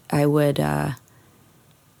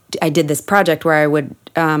did this project where I would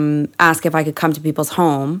ask if I could come to people's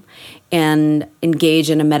home and engage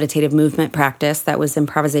in a meditative movement practice that was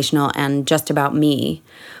improvisational and just about me,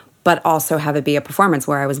 but also have it be a performance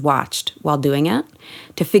where I was watched while doing it,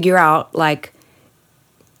 to figure out like,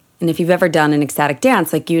 and if you've ever done an ecstatic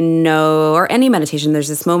dance, like, or any meditation, there's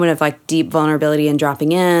this moment of like deep vulnerability and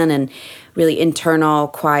dropping in and really internal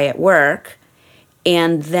quiet work.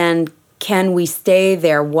 And then can we stay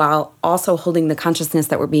there while also holding the consciousness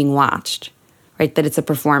that we're being watched, right? That it's a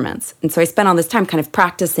performance. And so I spent all this time kind of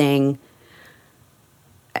practicing,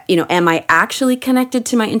 am I actually connected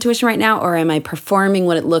to my intuition right now, or am I performing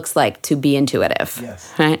what it looks like to be intuitive?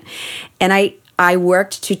 Yes. Right? And I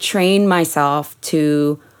worked to train myself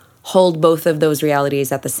to hold both of those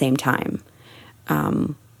realities at the same time,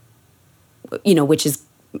 which is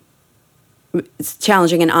it's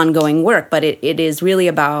challenging and ongoing work, but it is really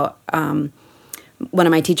about, one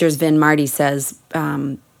of my teachers, Vin Marty, says,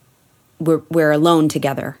 we're alone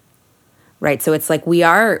together, right? So it's like we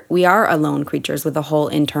are alone creatures with a whole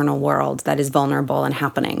internal world that is vulnerable and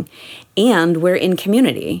happening, and we're in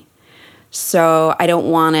community. So I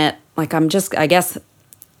don't want it, like I'm just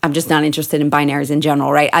not interested in binaries in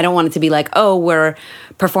general, right? I don't want it to be like, oh, we're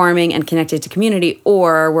performing and connected to community,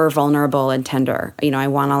 or we're vulnerable and tender. I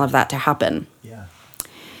want all of that to happen. Yeah.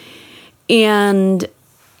 And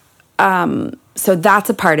so that's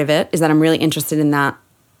a part of it, is that I'm really interested in that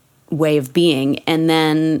way of being. And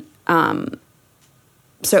then,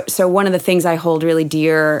 so one of the things I hold really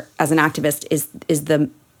dear as an activist is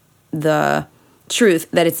the truth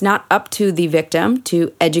that it's not up to the victim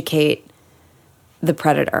to educate the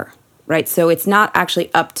predator, right? So it's not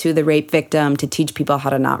actually up to the rape victim to teach people how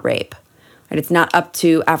to not rape, right? It's not up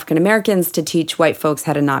to African Americans to teach white folks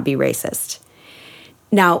how to not be racist.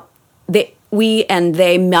 Now, they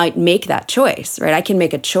might make that choice, right? I can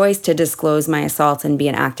make a choice to disclose my assault and be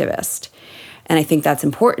an activist. And I think that's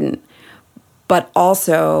important. But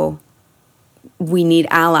also, we need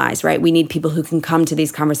allies, right? We need people who can come to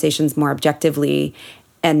these conversations more objectively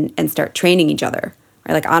and start training each other,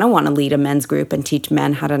 right? Like, I don't want to lead a men's group and teach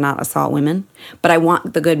men how to not assault women, but I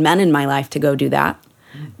want the good men in my life to go do that,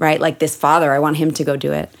 right? Like this father, I want him to go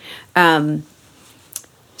do it.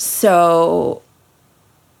 So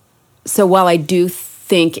while I do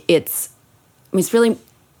think it's really,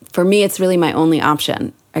 for me, it's really my only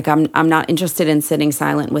option. Like, I'm not interested in sitting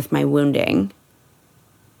silent with my wounding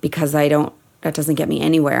because that doesn't get me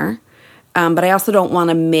anywhere. But I also don't want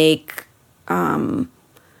to make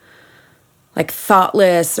like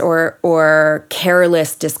thoughtless or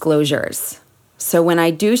careless disclosures. So when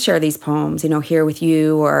I do share these poems, here with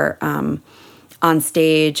you or on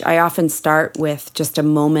stage, I often start with just a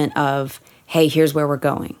moment of, hey, here's where we're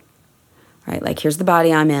going, right? Like, here's the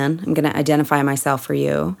body I'm in. I'm going to identify myself for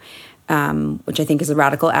you, which I think is a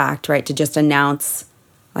radical act, right? To just announce,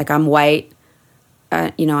 like, I'm white,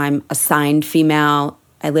 I'm assigned female,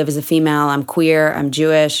 I live as a female, I'm queer, I'm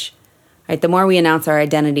Jewish, right? The more we announce our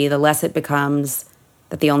identity, the less it becomes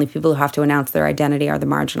that the only people who have to announce their identity are the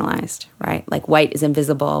marginalized, right? Like, white is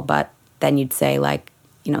invisible, but then you'd say, like,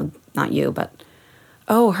 not you, but,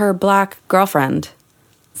 oh, her black girlfriend.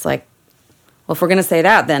 It's like, well, if we're going to say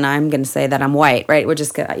that, then I'm going to say that I'm white, right? We're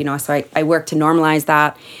just going to, so I work to normalize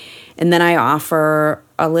that. And then I offer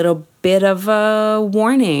a little bit of a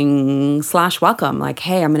warning / welcome, like,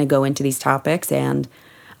 hey, I'm going to go into these topics and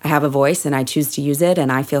I have a voice and I choose to use it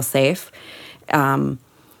and I feel safe. And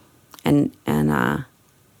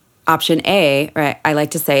option A, right? I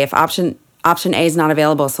like to say if option A is not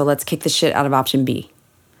available, so let's kick the shit out of option B,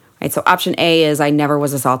 right? So option A is I never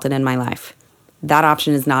was assaulted in my life. That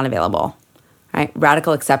option is not available, right?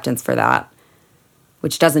 Radical acceptance for that,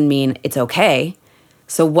 which doesn't mean it's okay.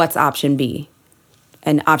 So what's option B?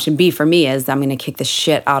 And option B for me is I'm going to kick the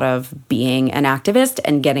shit out of being an activist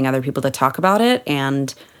and getting other people to talk about it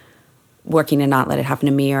and working to not let it happen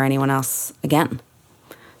to me or anyone else again.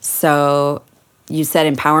 So you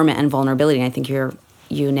said empowerment and vulnerability, and I think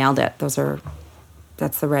you nailed it.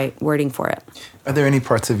 That's the right wording for it. Are there any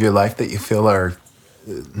parts of your life that you feel are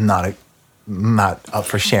not up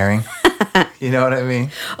for sharing? You know what I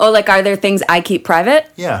mean? Oh, like, are there things I keep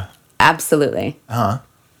private? Yeah. Absolutely. Uh-huh.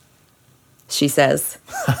 She says,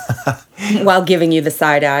 while giving you the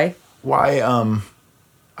side eye. Why,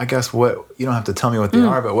 I guess you don't have to tell me what they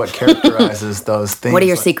are, but what characterizes those things? What are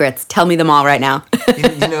your secrets? Tell me them all right now.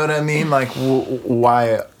 you know what I mean? Like,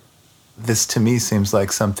 why this to me seems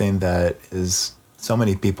like something that is so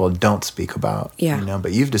many people don't speak about. Yeah.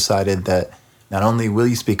 But you've decided that not only will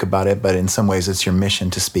you speak about it, but in some ways it's your mission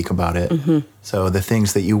to speak about it. Mm-hmm. So the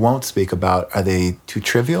things that you won't speak about, are they too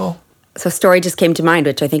trivial? So a story just came to mind,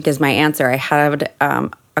 which I think is my answer. I had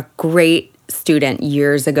a great student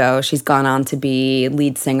years ago. She's gone on to be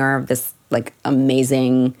lead singer of this, like,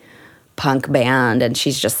 amazing punk band, and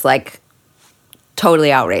she's just, like,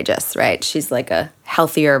 totally outrageous, right? She's like a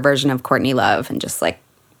healthier version of Courtney Love and just, like,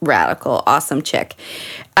 radical, awesome chick.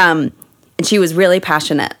 And she was really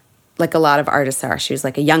passionate, like a lot of artists are. She was,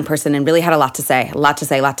 like, a young person and really had a lot to say.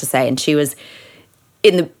 And she was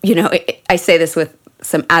in the, I say this with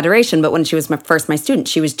some adoration, but when she was my student,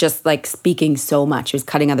 she was just, like, speaking so much. She was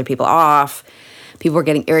cutting other people off. People were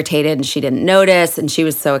getting irritated and she didn't notice, and she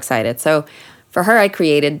was so excited. So for her, I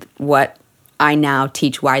created what I now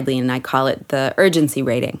teach widely, and I call it the urgency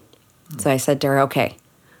rating. So I said to her, okay,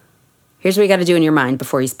 here's what you got to do in your mind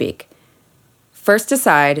before you speak. First,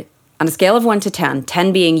 decide on a scale of 1 to 10,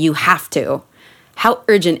 10 being you have to, how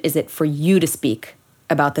urgent is it for you to speak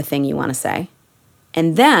about the thing you want to say?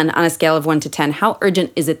 And then on a scale of 1 to 10, how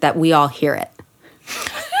urgent is it that we all hear it?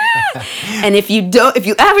 And if you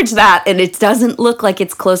average that and it doesn't look like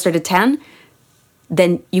it's closer to 10,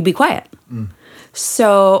 then you be quiet.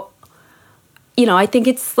 So, I think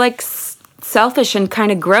it's, like, selfish and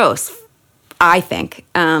kind of gross, I think.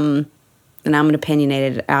 And I'm an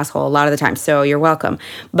opinionated asshole a lot of the time, so you're welcome.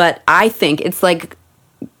 But I think it's like,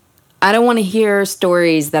 I don't want to hear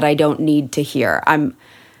stories that I don't need to hear.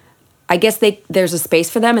 I guess there's a space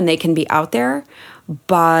for them and they can be out there,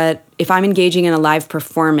 but if I'm engaging in a live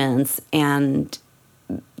performance and,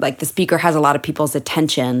 like, the speaker has a lot of people's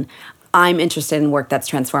attention, I'm interested in work that's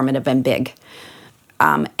transformative and big.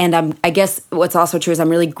 And I guess what's also true is I'm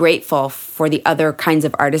really grateful for the other kinds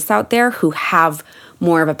of artists out there who have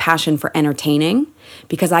more of a passion for entertaining,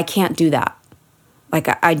 because I can't do that. Like,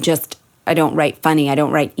 I don't write funny, I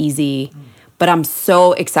don't write easy, but I'm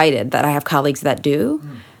so excited that I have colleagues that do,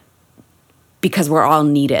 because we're all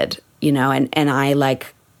needed, and I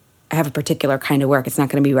have a particular kind of work. It's not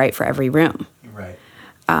going to be right for every room. Right.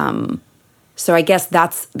 So I guess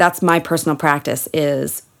that's my personal practice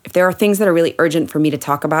is, if there are things that are really urgent for me to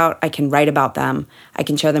talk about, I can write about them. I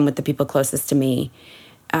can share them with the people closest to me.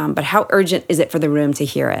 But how urgent is it for the room to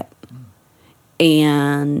hear it?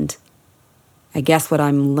 And I guess what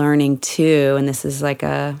I'm learning too, and this is like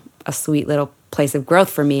a sweet little place of growth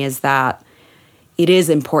for me, is that it is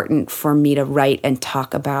important for me to write and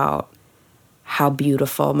talk about how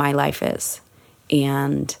beautiful my life is.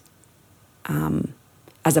 And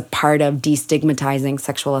as a part of destigmatizing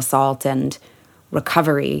sexual assault and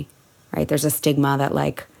recovery, right? There's a stigma that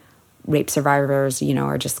rape survivors,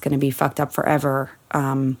 are just going to be fucked up forever,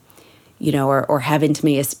 or have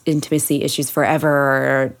intimacy issues forever.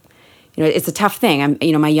 Or, it's a tough thing.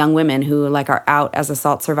 My young women who are out as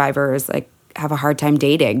assault survivors, have a hard time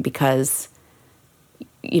dating because,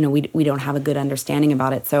 we don't have a good understanding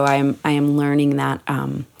about it. So I am learning that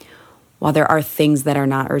while there are things that are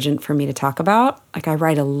not urgent for me to talk about, I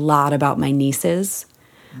write a lot about my nieces.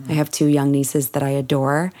 I have 2 young nieces that I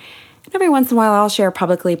adore. And every once in a while I'll share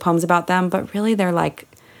publicly poems about them, but really they're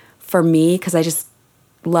for me, because I just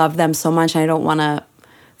love them so much and I don't want to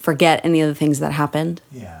forget any of the things that happened.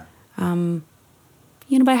 Yeah.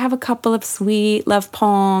 But I have a couple of sweet love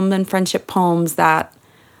poems and friendship poems that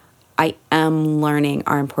I am learning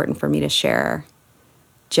are important for me to share,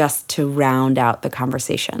 just to round out the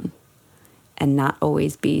conversation and not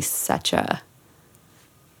always be such a...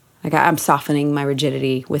 I'm softening my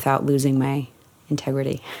rigidity without losing my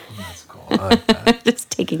integrity. That's cool. I like that.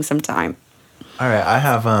 Just taking some time. All right. I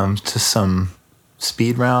have just some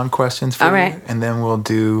speed round questions for you. And then we'll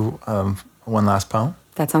do one last poem.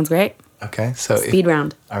 That sounds great. Okay. So speed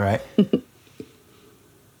round. All right.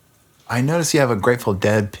 I notice you have a Grateful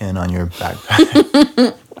Dead pin on your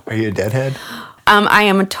backpack. Are you a Deadhead? I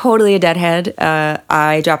am totally a Deadhead.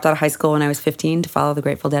 I dropped out of high school when I was 15 to follow the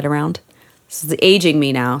Grateful Dead around. This is aging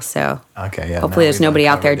me now, so hopefully there's nobody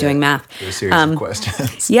out there doing math. A series of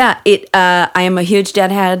questions. Yeah, I am a huge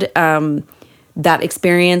Deadhead. That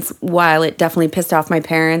experience, while it definitely pissed off my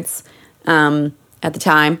parents at the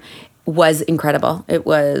time, was incredible. It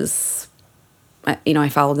was, I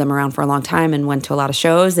followed them around for a long time and went to a lot of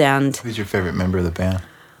shows. And who's your favorite member of the band?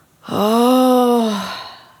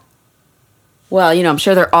 Oh, well, I'm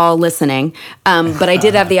sure they're all listening. But I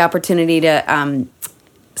did have the opportunity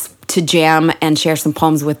to jam and share some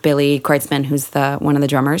poems with Billy Kreutzmann, who's one of the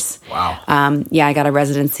drummers. Wow. I got a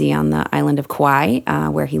residency on the island of Kauai,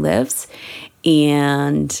 where he lives,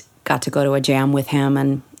 and got to go to a jam with him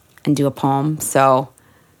and do a poem. So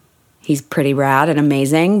he's pretty rad and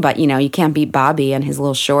amazing, but you can't beat Bobby and his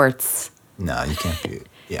little shorts. No, you can't beat.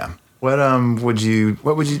 Yeah. What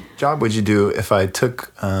job would you do if I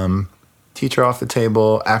took teacher off the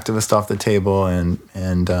table, activist off the table,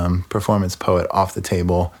 and performance poet off the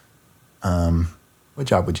table? What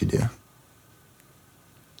job would you do?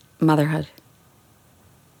 Motherhood.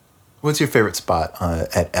 What's your favorite spot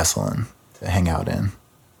at Esalen to hang out in?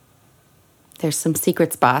 There's some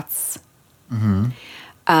secret spots. Mm-hmm.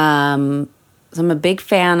 So I'm a big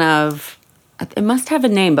fan of, it must have a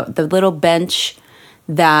name, but the little bench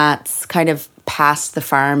that's kind of past the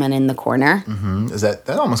farm and in the corner. Mm-hmm. That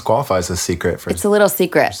almost qualifies as secret for... It's a little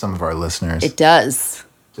secret. For some of our listeners. It does.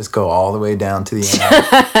 Just go all the way down to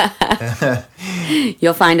the end.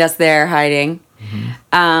 You'll find us there hiding.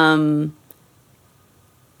 Mm-hmm.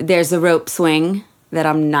 There's a rope swing that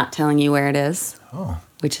I'm not telling you where it is,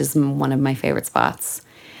 which is one of my favorite spots.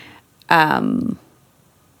 And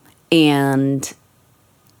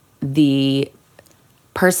the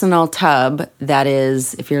personal tub that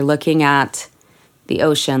is, if you're looking at the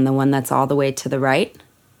ocean, the one that's all the way to the right,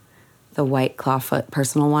 the white clawfoot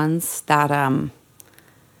personal ones, that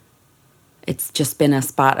it's just been a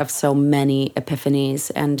spot of so many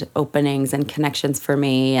epiphanies and openings and connections for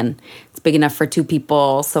me. And it's big enough for 2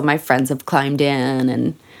 people, so my friends have climbed in,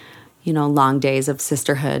 and, long days of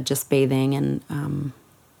sisterhood, just bathing and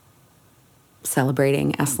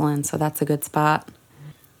celebrating Esalen. So that's a good spot.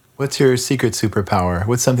 What's your secret superpower?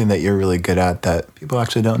 What's something that you're really good at that people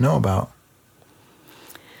actually don't know about?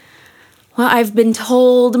 Well, I've been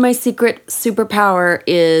told my secret superpower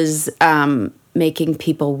is making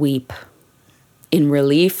people weep in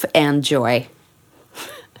relief and joy.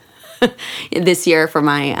 This year for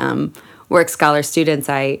my work scholar students,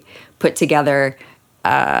 I put together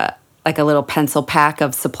like a little pencil pack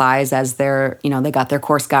of supplies as their, they got their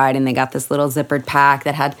course guide, and they got this little zippered pack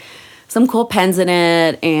that had some cool pens in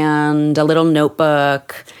it and a little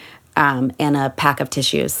notebook and a pack of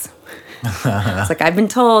tissues. It's like, I've been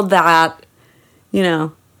told that,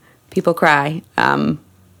 people cry,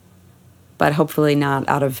 but hopefully not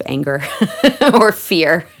out of anger or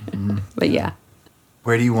fear. Mm-hmm. But yeah.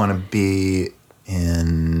 Where do you want to be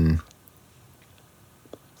in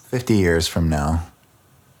 50 years from now?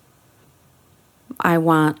 I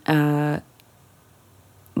want a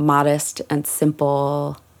modest and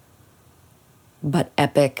simple but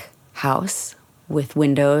epic house with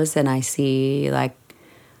windows, and I see like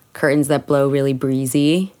curtains that blow really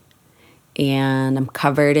breezy, and I'm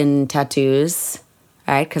covered in tattoos,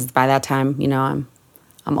 right? Because by that time,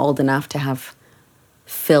 I'm old enough to have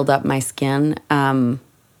filled up my skin. I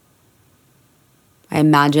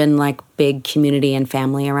imagine like big community and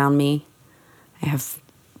family around me. I have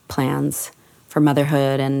plans for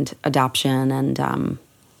motherhood and adoption, and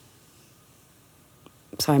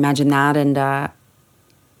so I imagine that, and I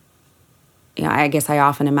guess I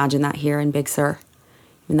often imagine that here in Big Sur,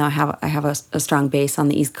 even though I have a strong base on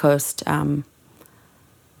the East Coast.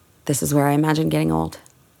 This is where I imagine getting old.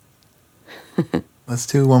 Let's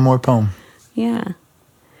do one more poem. Yeah.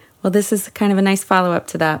 Well, this is kind of a nice follow-up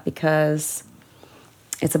to that because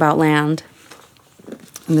it's about land.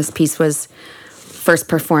 And this piece was first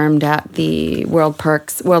performed at the World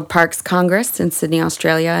Parks Congress in Sydney,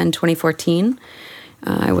 Australia in 2014.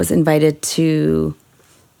 I was invited to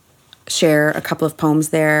share a couple of poems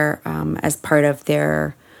there as part of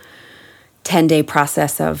their 10-day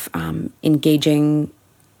process of engaging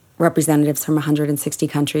representatives from 160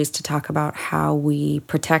 countries to talk about how we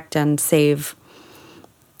protect and save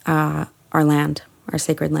our land, our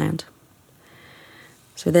sacred land.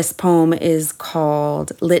 So this poem is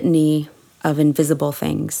called Litany of Invisible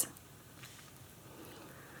Things.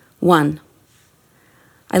 1.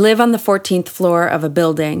 I live on the 14th floor of a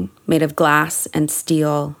building made of glass and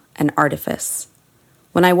steel and artifice.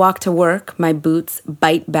 When I walk to work, my boots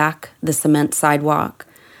bite back the cement sidewalk.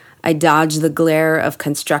 I dodge the glare of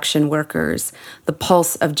construction workers, the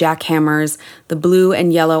pulse of jackhammers, the blue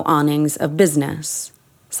and yellow awnings of business,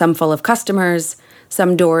 some full of customers,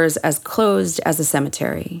 some doors as closed as a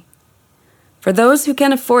cemetery. For those who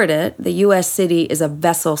can afford it, the U.S. city is a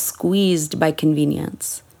vessel squeezed by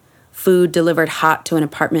convenience. Food delivered hot to an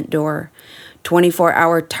apartment door,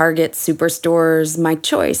 24-hour Target superstores, my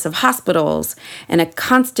choice of hospitals, and a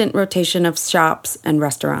constant rotation of shops and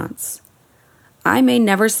restaurants. I may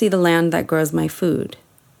never see the land that grows my food.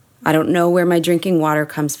 I don't know where my drinking water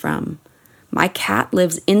comes from. My cat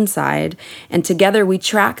lives inside, and together we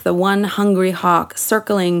track the one hungry hawk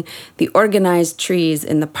circling the organized trees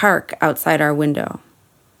in the park outside our window.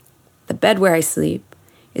 The bed where I sleep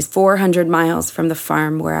is 400 miles from the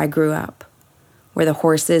farm where I grew up, where the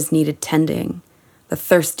horses needed tending, the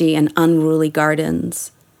thirsty and unruly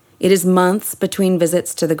gardens. It is months between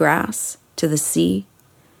visits to the grass, to the sea.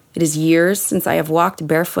 It is years since I have walked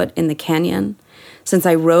barefoot in the canyon, since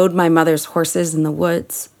I rode my mother's horses in the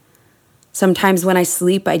woods. Sometimes when I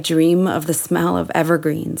sleep, I dream of the smell of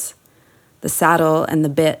evergreens, the saddle and the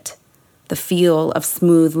bit, the feel of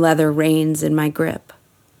smooth leather reins in my grip.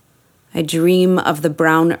 I dream of the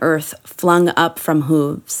brown earth flung up from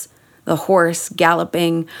hooves, the horse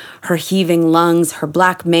galloping, her heaving lungs, her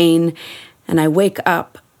black mane, and I wake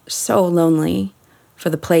up so lonely for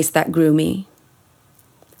the place that grew me.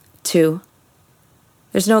 2.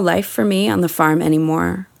 There's no life for me on the farm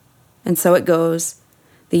anymore, and so it goes.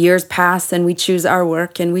 The years pass and we choose our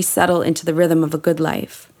work and we settle into the rhythm of a good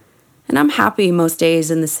life. And I'm happy most days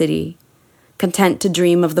in the city, content to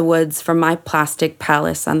dream of the woods from my plastic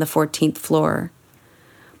palace on the 14th floor.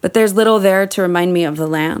 But there's little there to remind me of the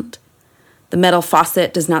land. The metal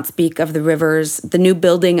faucet does not speak of the rivers. The new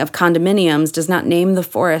building of condominiums does not name the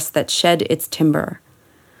forest that shed its timber.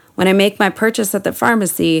 When I make my purchase at the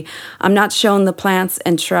pharmacy, I'm not shown the plants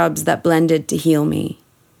and shrubs that blended to heal me.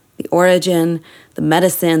 The origin, the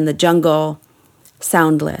medicine, the jungle,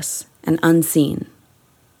 soundless and unseen.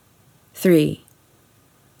 3.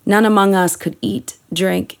 None among us could eat,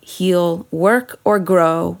 drink, heal, work, or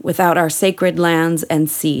grow without our sacred lands and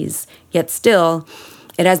seas. Yet still,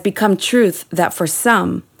 it has become truth that for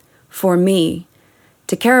some, for me,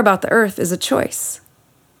 to care about the earth is a choice.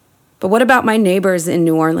 But what about my neighbors in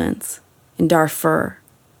New Orleans, in Darfur?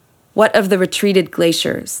 What of the retreated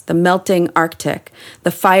glaciers, the melting Arctic, the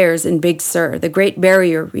fires in Big Sur, the Great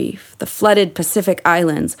Barrier Reef, the flooded Pacific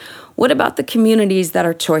Islands? What about the communities that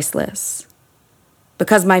are choiceless?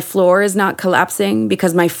 because my floor is not collapsing,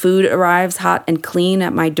 because my food arrives hot and clean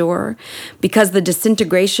at my door, because the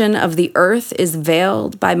disintegration of the earth is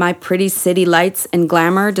veiled by my pretty city lights and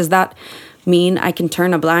glamour, does that mean I can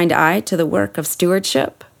turn a blind eye to the work of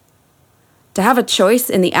stewardship? To have a choice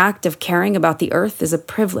in the act of caring about the earth is a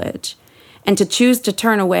privilege, and to choose to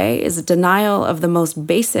turn away is a denial of the most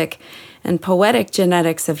basic and poetic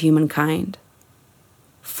genetics of humankind.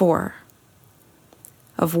 4.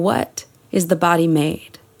 Of what is the body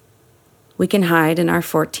made? We can hide in our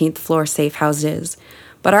 14th floor safe houses,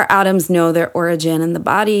 but our atoms know their origin, and the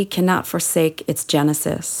body cannot forsake its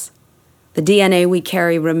genesis. The DNA we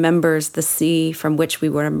carry remembers the sea from which we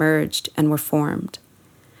were emerged and were formed.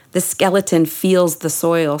 The skeleton feels the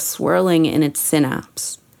soil swirling in its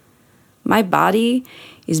synapse. My body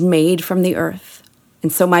is made from the earth,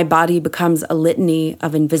 and so my body becomes a litany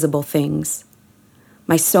of invisible things.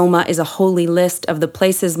 My soma is a holy list of the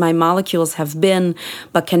places my molecules have been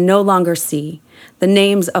but can no longer see, the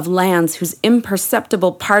names of lands whose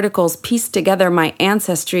imperceptible particles piece together my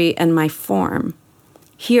ancestry and my form.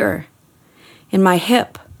 Here, in my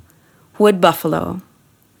hip, wood buffalo,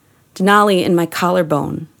 Denali in my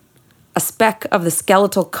collarbone, a speck of the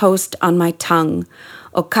skeletal coast on my tongue,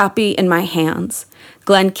 Okapi in my hands,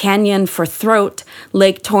 Glen Canyon for throat,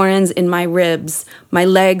 Lake Torrens in my ribs, my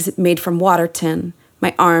legs made from Waterton,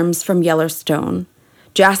 my arms from Yellowstone,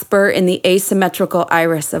 jasper in the asymmetrical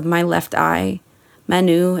iris of my left eye,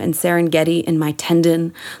 Manu and Serengeti in my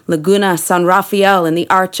tendon, Laguna San Rafael in the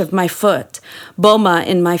arch of my foot, Boma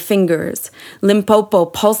in my fingers, Limpopo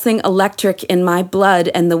pulsing electric in my blood,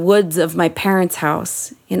 and the woods of my parents'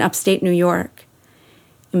 house in upstate New York,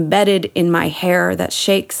 embedded in my hair that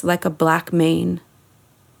shakes like a black mane.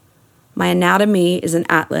 My anatomy is an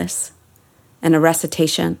atlas and a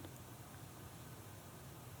recitation.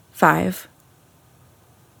 5.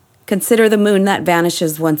 Consider the moon that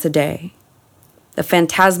vanishes once a day, the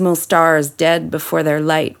phantasmal stars dead before their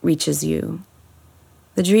light reaches you,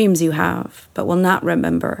 the dreams you have but will not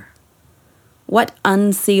remember. What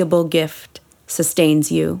unseeable gift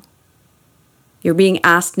sustains you? You're being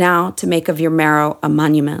asked now to make of your marrow a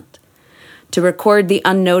monument, to record the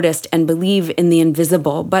unnoticed and believe in the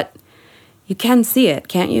invisible, but you can see it,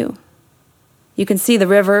 can't you? You can see the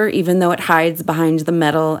river even though it hides behind the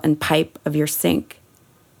metal and pipe of your sink.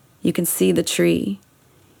 You can see the tree,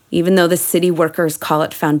 even though the city workers call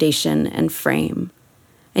it foundation and frame.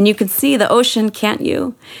 And you can see the ocean, can't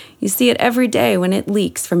you? You see it every day when it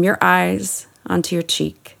leaks from your eyes onto your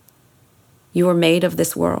cheek. You are made of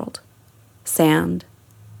this world, sand,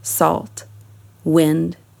 salt,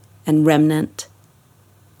 wind, and remnant.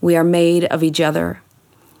 We are made of each other,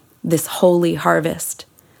 this holy harvest,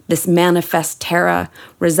 this manifest terra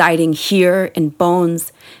residing here in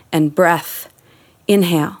bones and breath.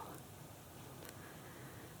 Inhale.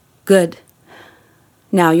 Good.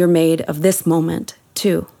 Now you're made of this moment,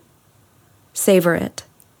 too. Savor it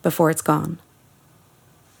before it's gone.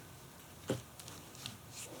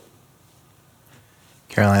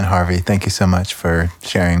 Caroline Harvey, thank you so much for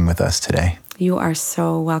sharing with us today. You are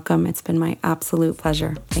so welcome. It's been my absolute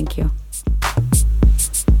pleasure. Thank you.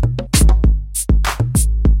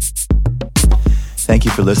 Thank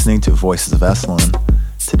you for listening to Voices of Esalen.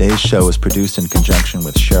 Today's show was produced in conjunction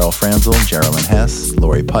with Cheryl Franzel, Geraldine Hess,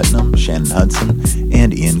 Lori Putnam, Shannon Hudson,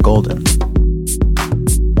 and Ian Golden.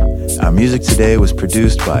 Our music today was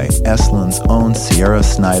produced by Esalen's own Sierra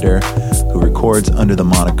Snyder, who records under the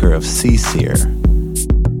moniker of C-Seer.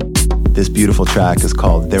 This beautiful track is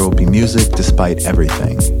called There Will Be Music Despite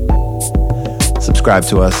Everything. Subscribe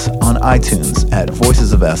to us on iTunes at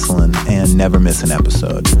Voices of Esalen and never miss an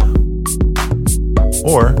episode.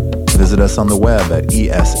 Or visit us on the web at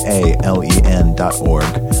esalen.org.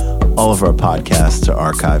 All of our podcasts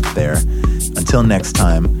are archived there. Until next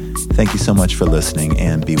time, thank you so much for listening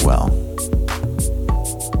and be well.